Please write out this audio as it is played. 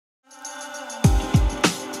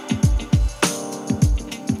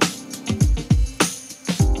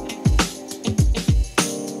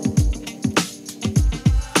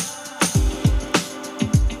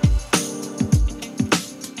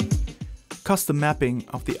custom mapping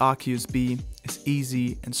of the RQSB is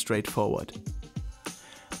easy and straightforward.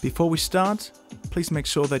 Before we start, please make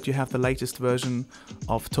sure that you have the latest version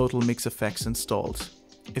of Total Mix FX installed.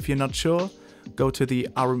 If you're not sure, go to the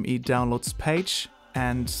RME downloads page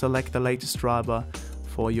and select the latest driver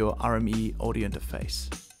for your RME audio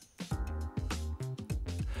interface.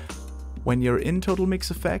 When you're in Total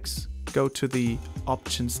Mix FX, go to the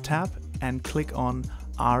Options tab and click on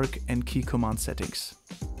ARC and Key Command Settings.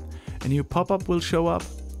 A new pop-up will show up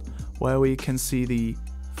where we can see the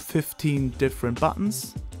 15 different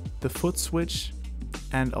buttons, the foot switch,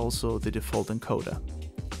 and also the default encoder.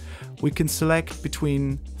 We can select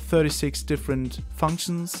between 36 different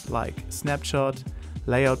functions like Snapshot,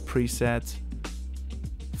 layout preset,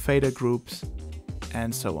 fader groups,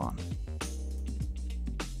 and so on.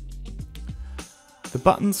 The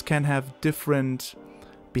buttons can have different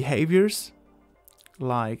behaviors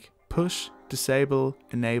like push, disable,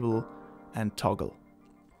 enable, and toggle.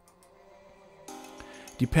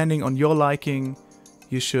 Depending on your liking,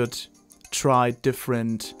 you should try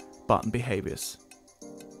different button behaviors.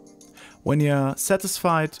 When you're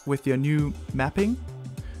satisfied with your new mapping,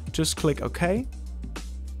 just click OK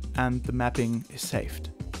and the mapping is saved.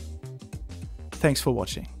 Thanks for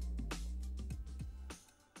watching.